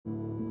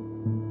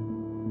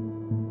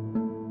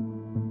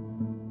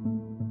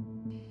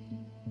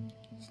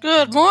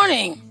Good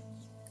morning.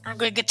 I'm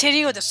going to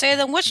continue with the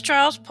Salem Witch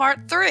Trials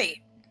Part 3.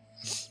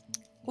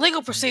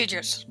 Legal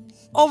Procedures.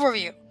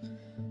 Overview.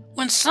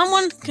 When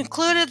someone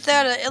concluded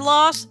that a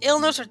loss,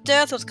 illness, or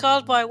death was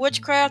caused by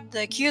witchcraft,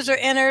 the accuser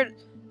entered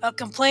a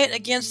complaint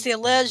against the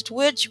alleged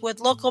witch with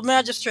local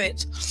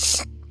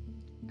magistrates.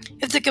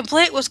 If the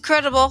complaint was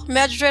credible,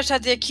 magistrates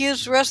had the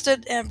accused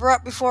arrested and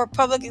brought before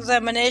public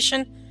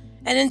examination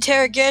and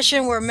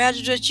interrogation, where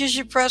magistrates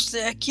usually pressed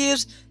the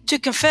accused to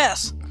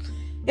confess.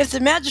 If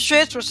the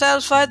magistrates were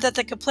satisfied that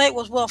the complaint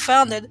was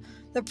well-founded,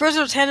 the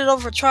prisoner was handed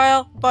over for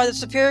trial by the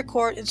Superior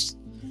Court. In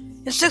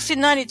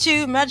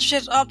 1692,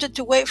 magistrates opted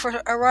to wait for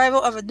the arrival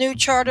of a new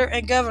charter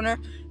and governor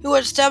who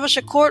would establish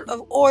a court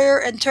of oyer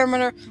and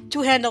terminer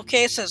to handle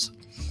cases.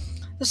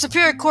 The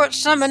Superior Court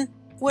summoned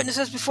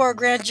witnesses before a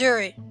grand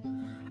jury.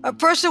 A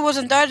person was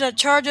indicted on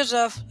charges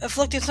of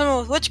afflicting someone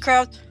with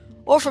witchcraft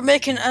or for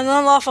making an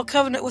unlawful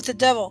covenant with the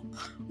devil.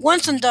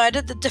 Once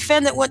indicted, the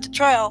defendant went to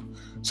trial,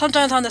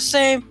 sometimes on the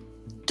same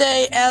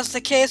day as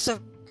the case of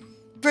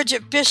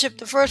Bridget Bishop,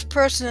 the first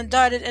person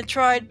indicted and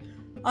tried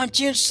on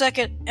June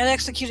 2nd and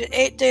executed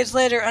 8 days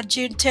later on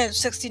June 10,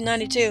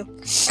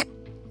 1692.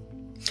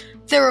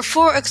 There were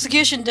 4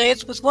 execution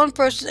dates, with one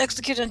person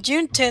executed on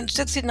June 10,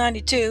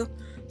 1692,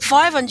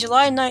 5 on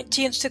July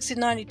 19,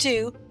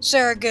 1692,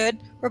 Sarah Good,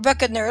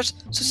 Rebecca Nurse,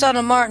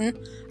 Susanna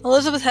Martin,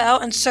 Elizabeth Howe,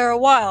 and Sarah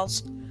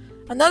Wiles.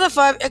 Another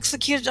 5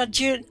 executed on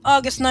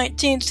August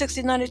 19,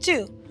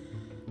 1692.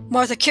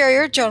 Martha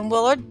Carrier, John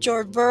Willard,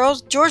 George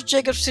Burroughs, George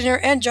Jacobs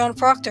Sr., and John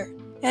Proctor,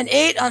 and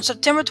 8 on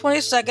September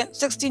 22,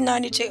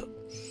 1692.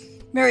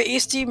 Mary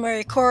Easty,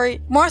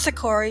 Martha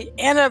Corey,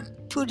 Anna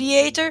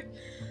Pudiater,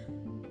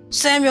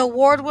 Samuel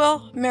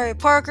Wardwell, Mary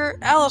Parker,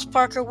 Alice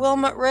Parker,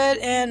 Wilmot Red,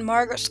 and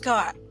Margaret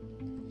Scott.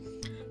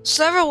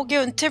 Several were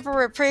given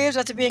temporary reprieves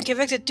after being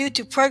convicted due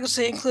to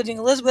pregnancy, including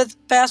Elizabeth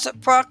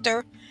Bassett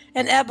Proctor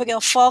and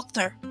Abigail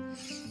Faulkner.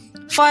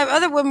 5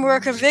 other women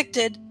were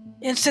convicted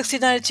in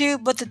 1692,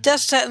 but the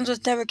death sentence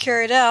was never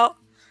carried out.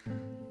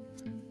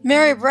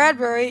 Mary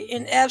Bradbury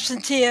in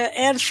absentia,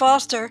 Anne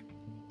Foster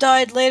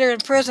died later in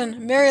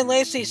prison, Mary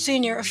Lacey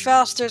Sr.,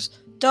 Foster's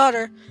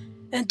daughter,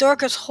 and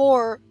Dorcas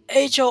Hoar,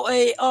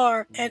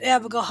 Hoar, and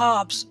Abigail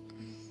Hobbs.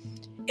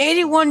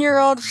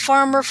 81-year-old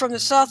farmer from the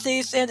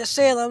southeast end of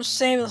Salem,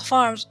 Samuel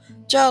Farms,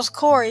 Giles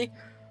Corey,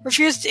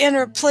 refused to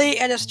enter a plea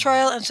at his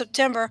trial in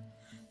September.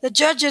 The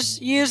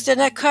judges used an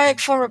archaic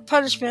form of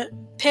punishment,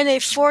 pene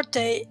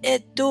forte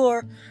et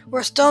dure,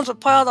 where stones were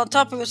piled on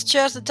top of his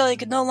chest until he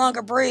could no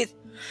longer breathe.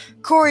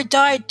 Corey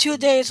died 2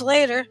 days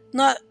later,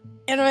 not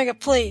entering a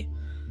plea.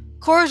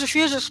 Corey's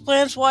refusal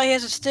explains why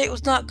his estate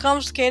was not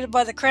confiscated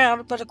by the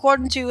Crown, but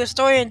according to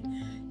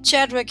historian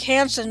Chadwick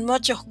Hansen,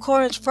 much of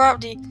Corey's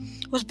property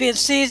was being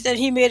seized and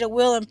he made a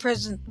will in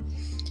prison.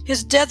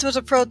 His death was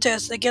a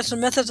protest against the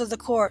methods of the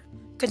court.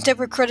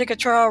 Contemporary critic of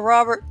trial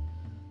Robert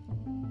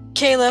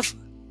Califf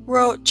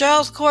wrote,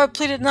 Giles Corey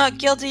pleaded not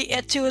guilty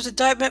to his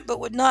indictment, but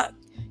would not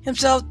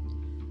himself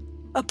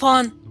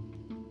upon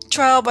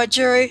trial by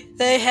jury,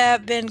 they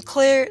having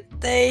cleared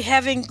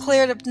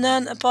of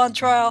none upon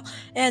trial,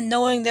 and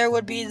knowing there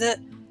would be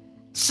the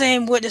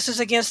same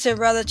witnesses against him,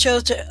 rather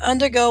chose to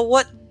undergo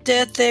what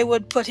death they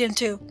would put him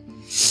to.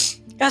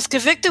 As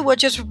convicted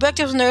witches,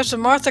 Rebecca Nurse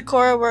and Martha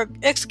Corey were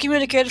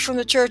excommunicated from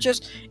the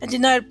churches and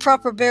denied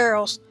proper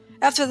burials.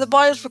 After the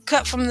bodies were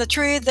cut from the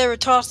tree, they were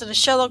tossed in a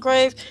shallow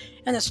grave,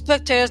 and the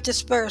spectators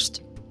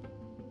dispersed.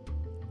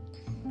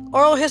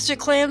 Oral history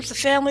claims the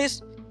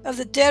families of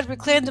the dead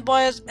reclaimed the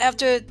bodies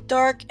after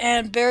dark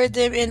and buried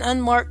them in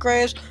unmarked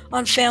graves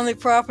on family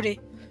property.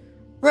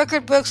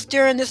 Record books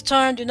during this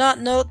time do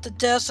not note the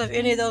deaths of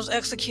any of those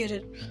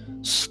executed.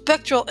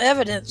 Spectral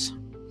evidence.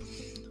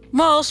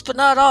 Most, but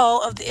not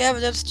all, of the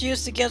evidence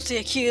used against the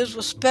accused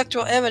was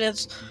spectral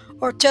evidence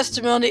or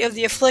testimony of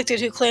the afflicted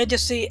who claimed to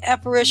see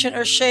apparition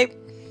or shape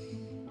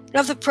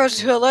of the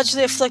person who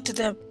allegedly afflicted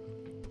them.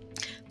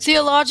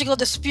 Theological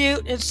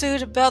dispute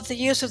ensued about the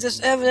use of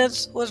this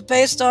evidence was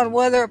based on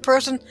whether a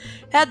person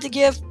had to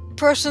give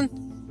person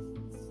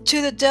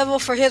to the devil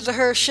for his or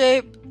her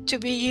shape to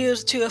be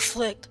used to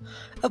afflict.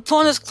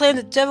 Opponents claimed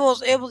the devil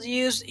was able to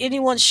use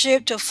anyone's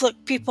shape to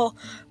afflict people,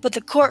 but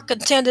the court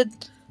contended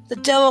the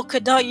devil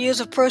could not use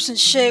a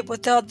person's shape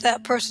without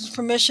that person's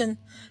permission.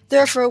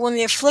 Therefore, when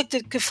the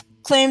afflicted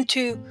claimed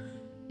to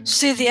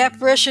see the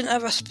apparition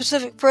of a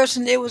specific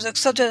person, it was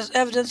accepted as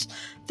evidence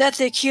that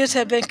the accused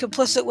had been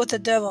complicit with the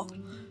devil.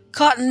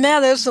 Cotton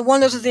Mather's The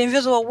Wonders of the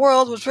Invisible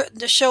World was written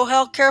to show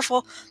how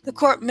careful the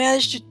court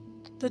managed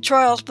the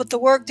trials, but the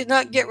work did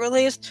not get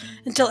released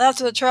until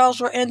after the trials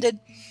were ended.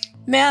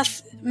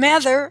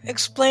 Mather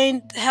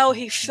explained how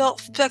he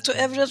felt spectral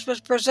evidence was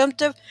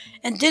presumptive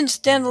and didn't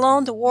stand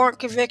alone to warrant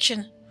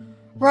conviction.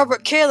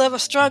 Robert Califf, a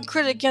strong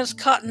critic against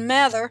Cotton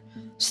Mather,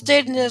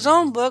 stated in his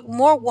own book,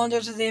 More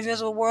Wonders of the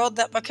Invisible World,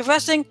 that by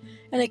confessing,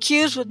 an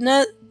accused would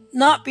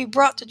not be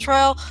brought to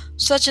trial,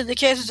 such in the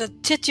cases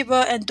of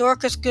Tituba and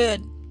Dorcas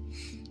Good.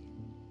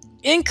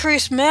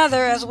 Increased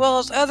Mather, as well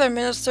as other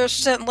ministers,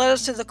 sent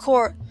letters to the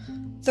court.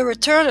 The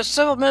return of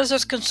several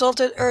ministers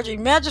consulted,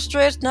 urging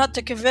magistrates not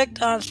to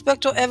convict on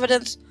spectral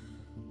evidence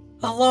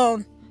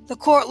alone. The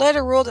court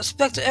later ruled that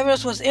spectral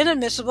evidence was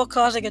inadmissible,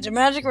 causing a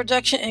dramatic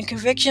reduction in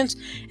convictions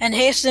and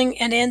hastening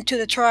an end to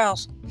the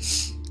trials.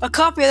 A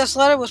copy of this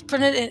letter was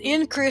printed in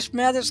Increased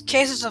Mather's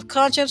Cases of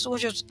Conscience,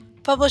 which was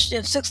published in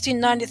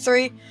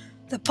 1693.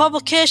 The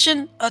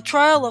publication, A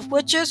Trial of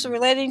Witches,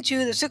 relating to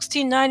the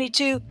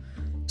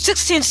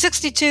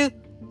 1662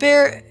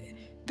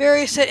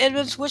 Bury St.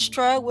 Edmund's witch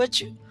trial,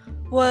 which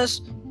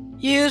was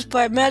used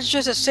by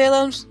magistrates at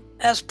Salem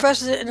as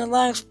precedent in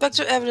allowing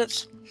spectral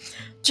evidence.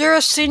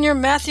 Jurist Senior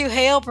Matthew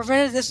Hale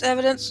permitted this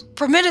evidence,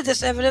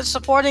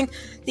 supporting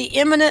the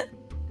eminent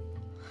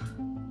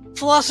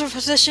philosopher,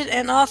 physician,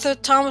 and author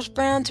Thomas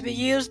Brown to be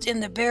used in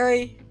the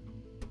Bury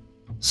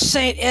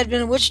St.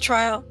 Edmund witch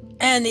trial,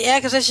 and the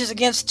accusations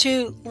against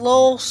two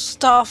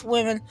Lowestoft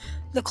women.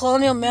 The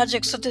colonial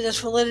magic accepted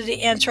its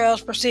validity, and trials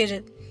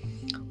proceeded.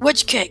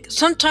 Witch cake.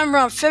 Sometime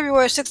around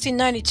February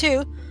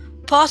 1692,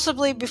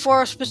 possibly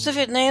before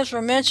specific names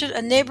were mentioned,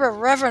 a neighbor of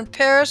Reverend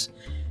Paris,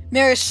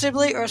 Mary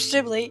Sibley,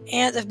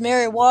 aunt of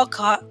Mary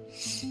Walcott,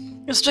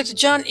 instructed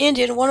John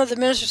Indian, one of the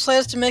minister's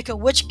slaves, to make a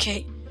witch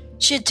cake.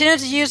 She intended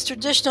to use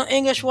traditional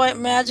English white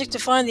magic to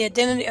find the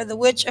identity of the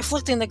witch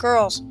afflicting the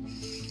girls.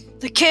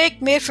 The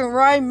cake, made from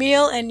rye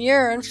meal and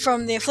urine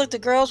from the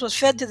afflicted girls, was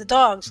fed to the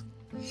dogs.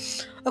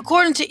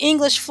 According to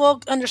English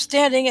folk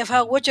understanding of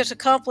how witches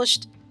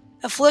accomplished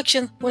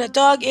affliction, when a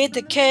dog ate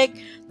the cake,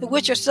 the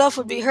witch herself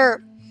would be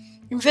hurt.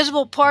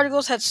 Invisible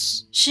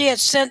particles she had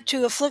sent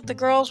to afflict the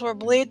girls were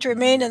believed to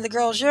remain in the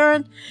girls'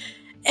 urine,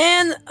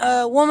 and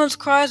a woman's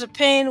cries of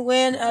pain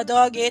when a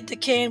dog ate the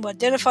cane would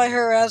identify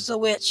her as the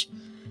witch.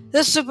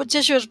 This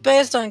superstition was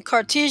based on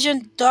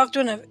Cartesian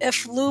doctrine of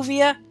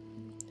effluvia,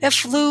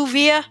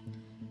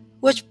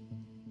 which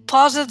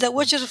posited that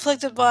witches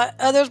afflicted by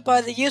others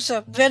by the use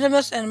of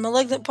venomous and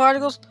malignant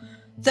particles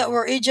that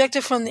were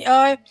ejected from the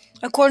eye,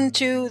 according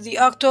to the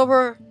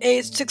October 8,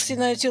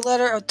 1692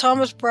 letter of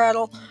Thomas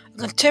Brattle, a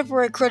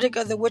contemporary critic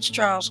of the witch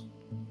trials.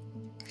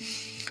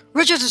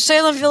 Richards of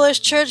Salem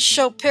Village Church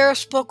show Paris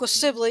spoke with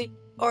Sibley,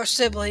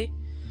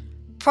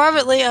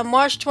 privately on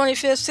March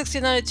 25,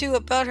 1692,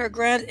 about her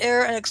grand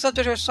error and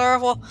accepted her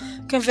sorrowful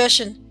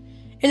confession.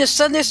 In his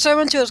Sunday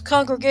sermon to his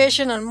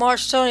congregation on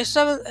March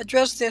 27th,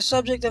 addressed the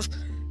subject of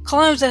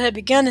crimes that had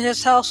begun in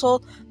his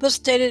household, but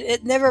stated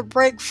it never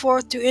break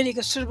forth to any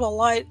considerable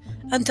light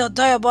until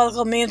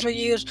diabolical means were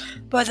used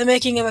by the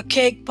making of a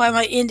cake by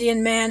my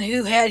Indian man,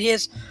 who had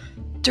his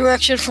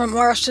direction from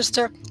our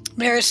sister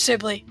Mary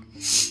Sibley.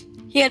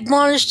 He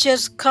admonished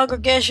his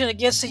congregation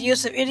against the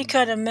use of any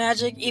kind of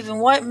magic, even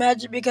white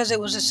magic, because it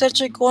was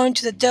essentially going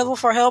to the devil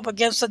for help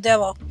against the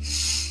devil.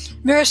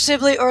 Mary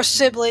Sibley,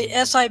 Sibley,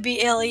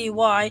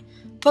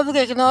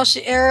 publicly acknowledged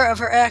the error of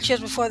her actions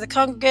before the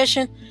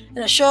congregation,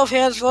 and a show of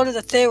hands voted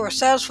that they were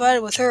satisfied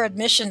with her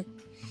admission.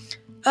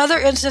 Other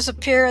incidents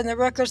appear in the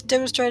records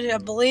demonstrating a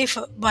belief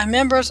by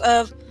members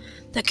of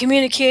the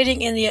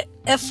communicating in the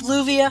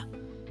effluvia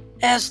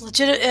as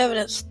legitimate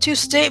evidence. Two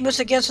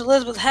statements against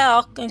Elizabeth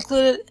Howe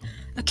included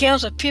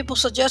accounts of people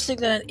suggesting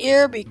that an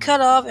ear be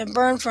cut off and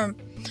burned from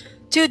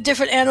two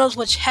different animals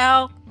which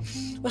Howe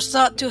was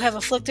thought to have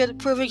afflicted,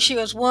 proving she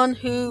was one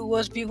who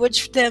was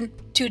bewitched them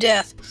to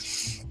death.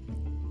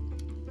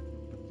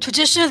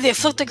 Tradition of the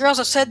afflicted girls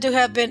are said to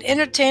have been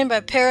entertained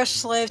by Paris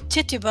slave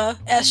Tituba,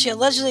 as she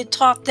allegedly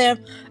taught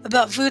them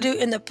about voodoo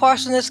in the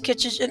parsoness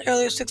kitchen in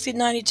early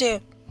 1692.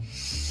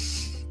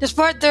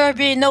 Despite there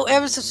being no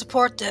evidence to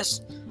support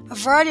this, a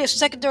variety of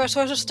secondary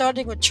sources,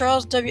 starting with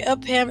Charles W.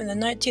 Upham in the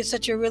 19th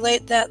century,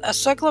 relate that a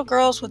circle of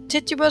girls, with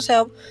Tituba's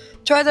help,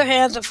 tried their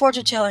hands at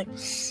fortune-telling.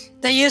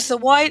 They used the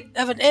white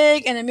of an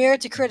egg and a mirror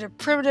to create a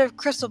primitive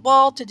crystal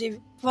ball to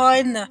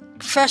divine the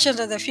professions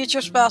of their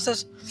future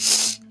spouses,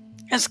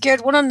 and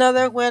scared one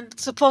another when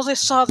supposedly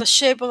saw the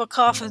shape of a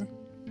coffin.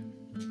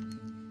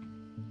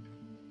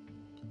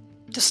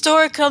 The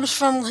story comes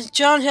from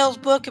John Hale's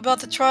book about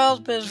the trials,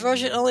 but his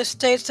version only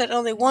states that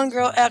only one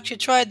girl actually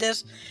tried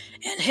this,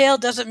 and Hale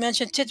doesn't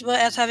mention Tituba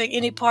as having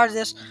any part of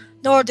this,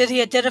 nor did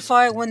he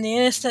identify when the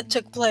incident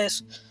took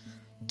place.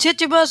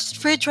 Tituba's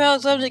pre-trial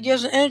examination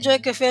gives an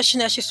energetic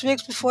confession as she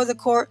speaks before the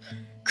court.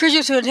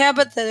 Creatures who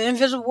inhabit the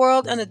invisible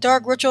world and the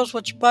dark rituals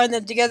which bind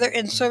them together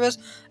in service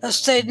of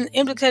Satan,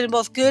 implicating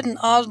both Good and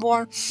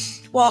Osborne,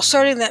 while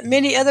asserting that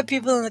many other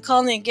people in the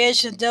colony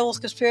engaged in the devil's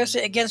conspiracy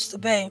against the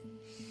Bay.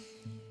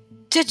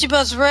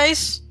 Tituba's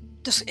race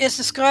is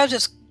described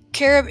as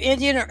Carib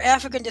Indian or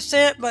African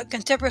descent, but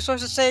contemporary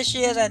sources say she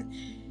is an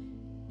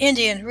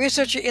Indian.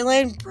 Researcher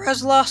Elaine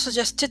Breslau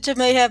suggests Tituba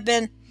may have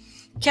been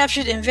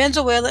captured in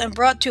Venezuela and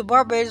brought to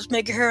Barbados,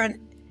 making her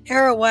an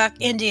Arawak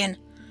Indian.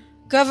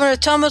 Governor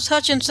Thomas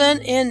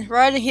Hutchinson, in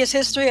writing his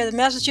history of the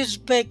Massachusetts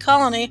Bay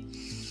Colony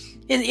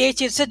in the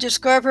 18th century,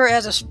 described her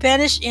as a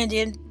Spanish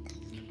Indian.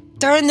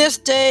 During this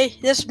day,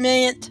 this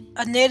meant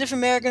a Native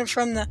American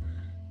from the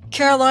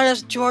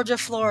Carolinas, Georgia,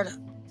 Florida.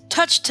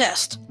 Touch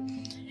test.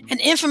 An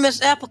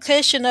infamous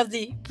application of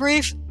the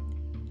brief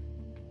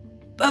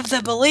of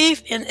the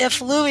belief in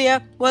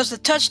effluvia was the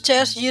touch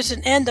test used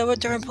in Andover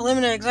during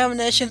preliminary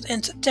examinations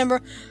in September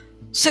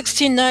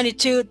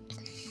 1692,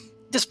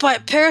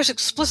 despite Paris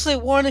explicitly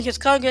warning his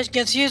congregation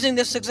against using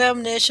this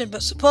examination.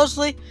 But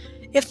supposedly,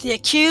 if the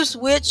accused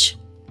witch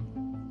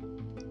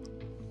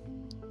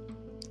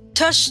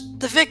touched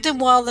the victim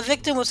while the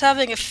victim was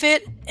having a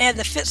fit and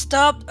the fit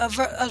stopped,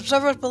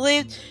 observers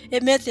believed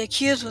it meant the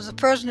accused was the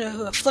person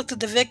who afflicted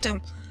the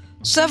victim.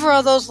 Several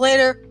of those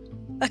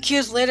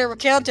accused later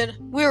recounted,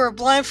 "We were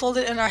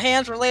blindfolded and our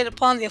hands were laid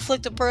upon the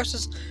afflicted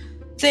persons,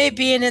 they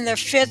being in their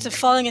fits and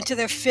falling into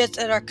their fits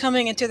at our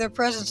coming into their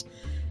presence.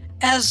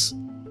 As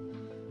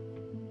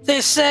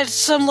they said,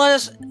 some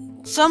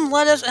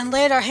let us and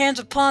laid our hands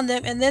upon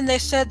them, and then they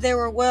said they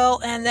were well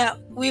and that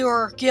we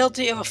were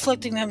guilty of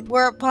afflicting them,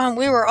 whereupon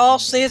we were all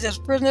seized as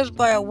prisoners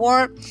by a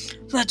warrant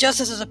from the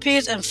justices of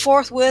peace and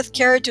forthwith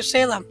carried to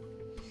Salem."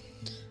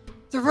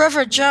 The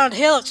Reverend John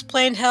Hill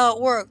explained how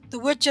it worked. The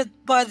witch,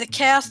 by the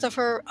cast of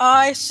her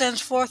eye, sends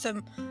forth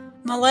a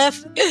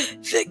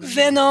malefic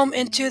venom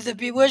into the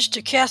bewitched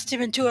to cast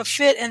him into a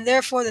fit, and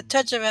therefore the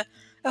touch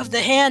of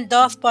the hand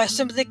doth by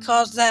sympathy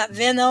cause that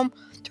venom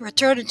to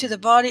return into the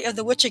body of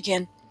the witch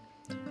again.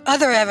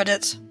 Other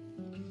evidence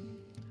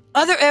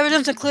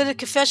included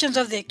confessions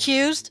of the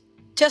accused,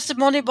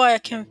 testimony by a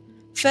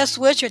confessed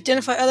witch who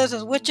identified others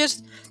as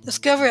witches,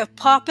 discovery of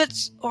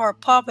poppets,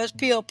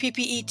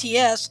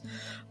 P-O-P-P-E-T-S,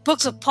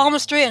 books of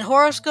palmistry and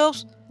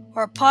horoscopes,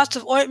 or pots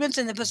of ointments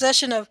in the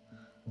possession of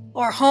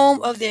or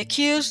home of the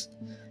accused,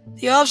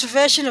 the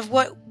observation of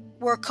what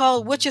were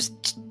called witches'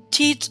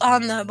 teats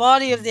on the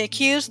body of the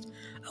accused.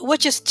 A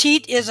witch's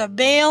teat is a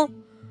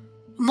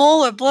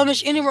mole or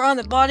blemish anywhere on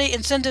the body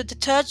insensitive to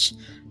touch.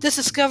 This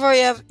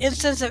discovery of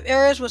insensitive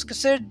areas was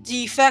considered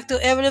de facto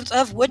evidence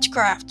of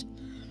witchcraft.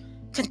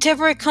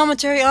 Contemporary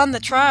commentary on the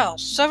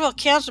trials. Several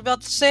accounts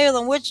about the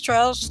Salem witch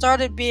trials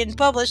started being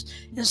published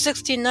in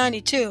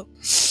 1692.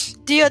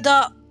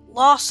 Deodat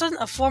Lawson,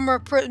 a former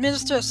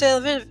minister of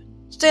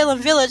Salem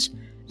Village,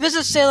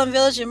 visited Salem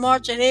Village in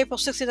March and April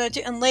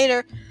 1692, and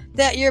later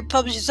that year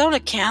published his own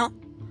account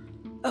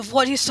of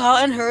what he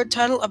saw and heard,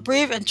 titled "A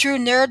Brief and True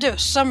Narrative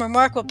of Some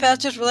Remarkable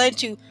Passages Relating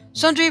to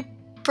Sundry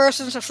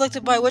Persons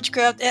Afflicted by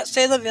Witchcraft at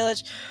Salem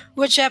Village,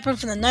 which happened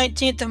from the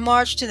 19th of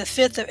March to the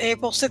 5th of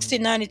April,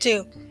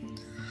 1692.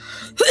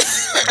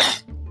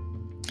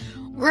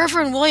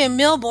 Reverend William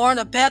Milbourne,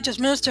 a Baptist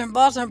minister in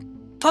Boston,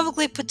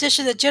 publicly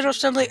petitioned the General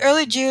Assembly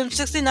early June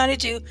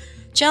 1692,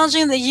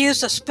 challenging the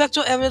use of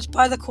spectral evidence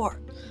by the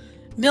court.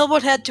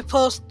 Milbourne had to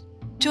post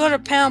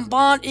 £200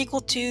 bond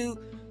equal to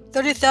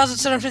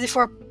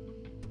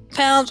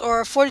 £30,754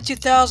 or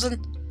 42,000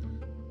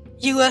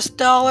 US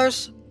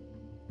dollars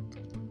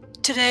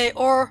today,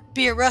 or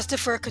be arrested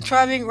for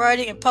contriving,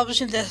 writing, and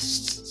publishing the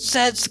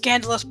said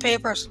scandalous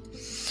papers.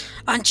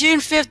 On June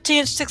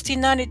 15,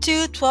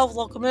 1692, 12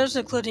 local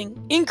ministers, including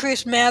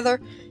Increase Mather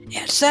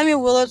and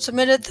Samuel Willard,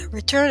 submitted the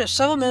return of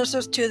several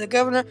ministers to the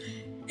governor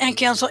and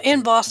council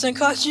in Boston,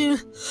 cautioning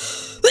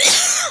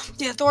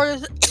the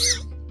authorities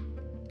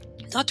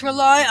not to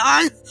rely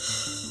on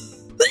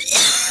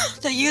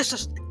the use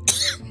of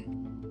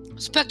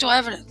spectral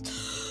evidence.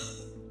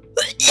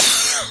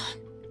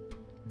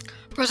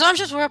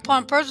 Presumptions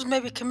whereupon persons may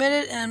be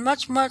committed, and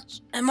much more.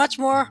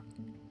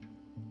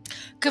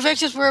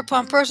 Convictions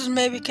whereupon persons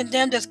may be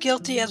condemned as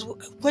guilty as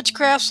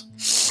witchcrafts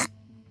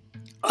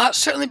ought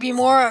certainly be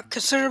more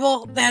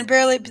considerable than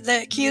barely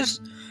the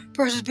accused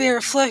persons being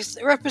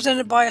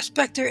represented by a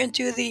spectre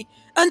unto the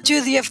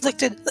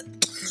afflicted.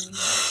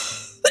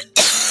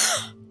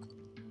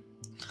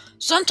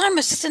 Sometime in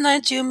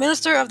 1692,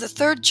 minister of the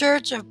Third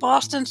Church of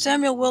Boston,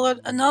 Samuel Willard,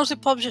 announced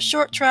and published a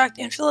short tract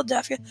in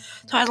Philadelphia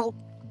titled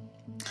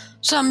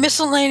 "Some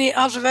Miscellaneous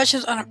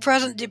Observations on a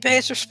Present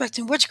Debates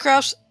Respecting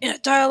Witchcrafts in a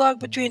Dialogue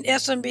Between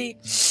S&B."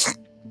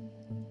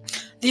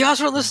 The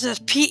author listed as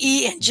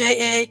P.E. and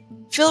J.A.,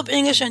 Philip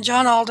English and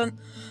John Alden,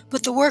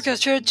 but the work is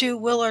attributed to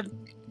Willard.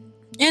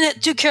 In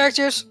it, two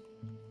characters,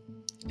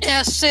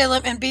 S.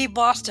 Salem and B.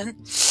 Boston,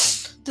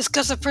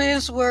 discuss the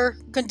proceedings were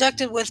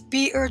conducted with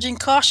B. urging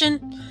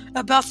caution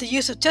about the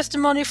use of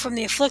testimony from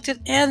the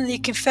afflicted and the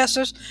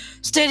confessors,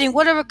 stating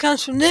whatever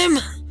comes from them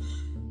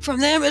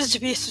is to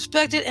be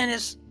suspected, and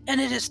it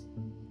is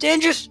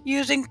dangerous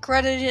using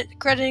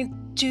crediting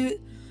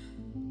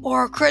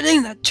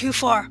that too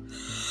far.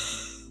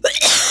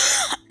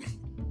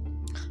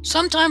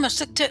 Sometime in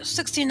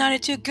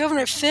 1692,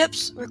 Governor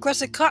Phipps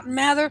requested Cotton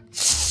Mather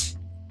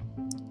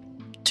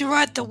to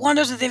write "The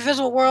Wonders of the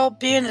Invisible World,"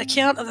 being an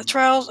account of the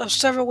trials of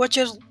several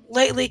witches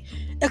lately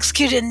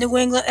executed in New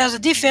England as a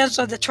defense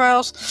of the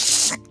trials,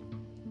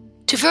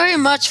 to very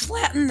much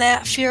flatten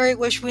that fury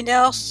which we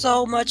now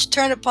so much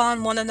turn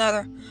upon one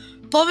another.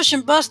 Published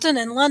in Boston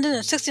and London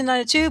in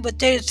 1692, but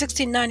dated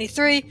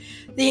 1693,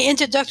 the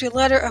introductory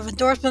letter of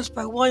endorsements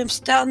by William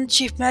Stoughton,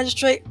 Chief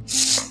Magistrate.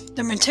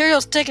 The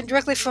materials taken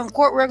directly from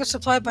court records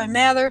supplied by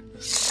Mather,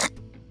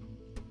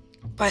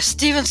 by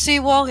Stephen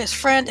Sewall, his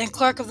friend and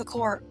clerk of the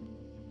court.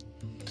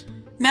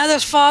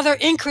 Mather's father,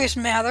 Increase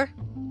Mather,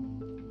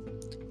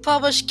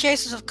 published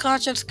Cases of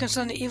Conscience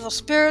Concerning Evil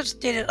Spirits,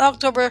 dated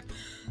October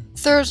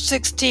 3rd,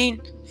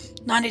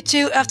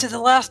 1692, after the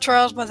last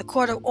trials by the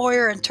Court of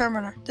Oyer and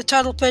Terminer. The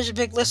title page of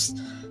Big List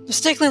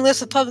mistakenly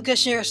lists the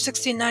publication year of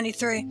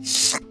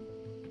 1693.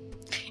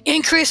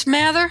 Increased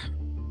Mather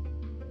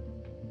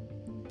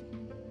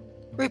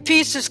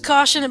repeats his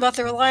caution about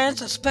the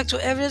reliance on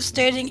spectral evidence,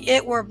 stating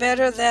it were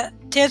better that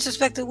 10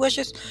 suspected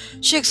witches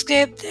should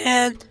escape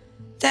than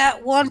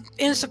that one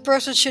innocent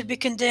person should be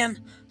condemned.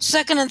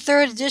 Second and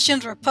third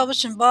editions were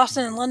published in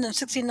Boston and London in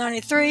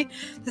 1693.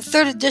 The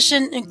third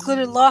edition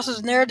included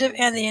Losse's narrative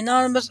and the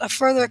anonymous, a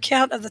further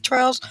account of the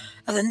trials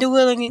of the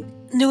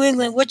New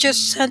England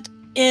witches, sent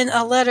in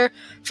a letter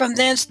from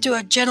thence to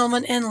a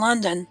gentleman in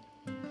London.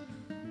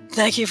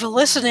 Thank you for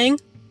listening.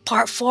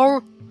 Part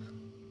 4.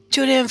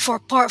 Tune in for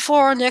Part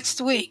 4 next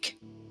week.